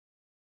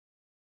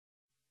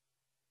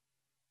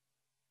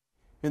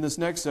In this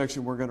next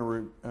section, we're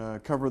going to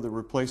cover the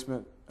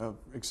replacement of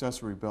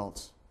accessory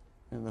belts.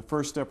 And the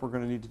first step we're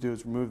going to need to do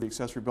is remove the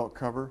accessory belt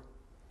cover.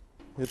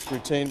 It's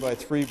retained by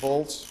 3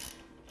 bolts.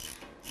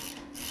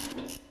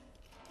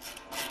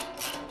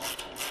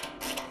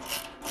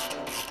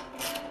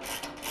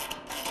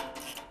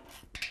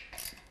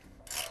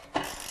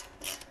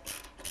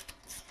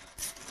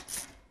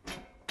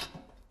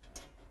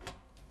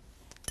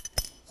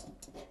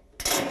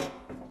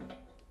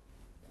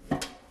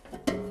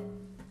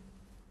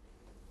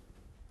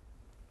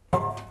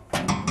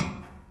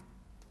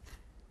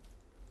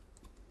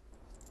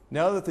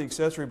 Now that the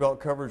accessory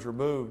belt cover is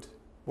removed,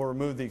 we'll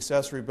remove the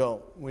accessory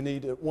belt. We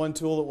need one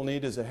tool that we'll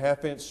need is a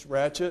 1/2-inch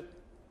ratchet.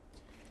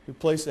 We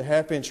place the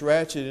 1/2-inch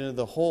ratchet into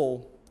the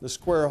hole, the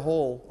square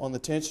hole on the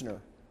tensioner.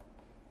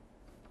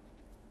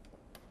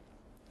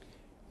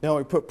 Now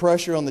we put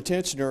pressure on the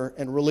tensioner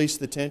and release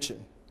the tension.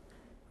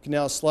 We can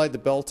now slide the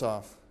belt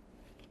off.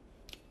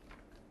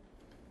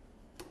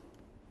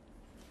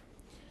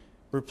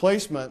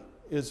 Replacement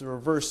is a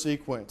reverse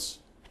sequence.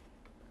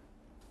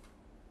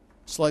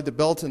 Slide the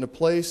belt into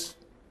place.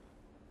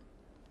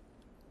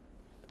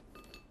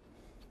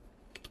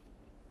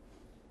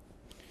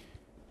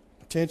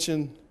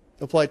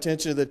 Apply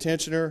tension to the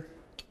tensioner.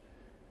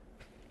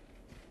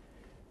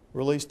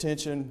 Release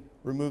tension,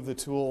 remove the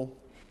tool,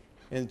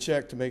 and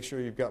check to make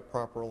sure you've got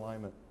proper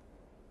alignment.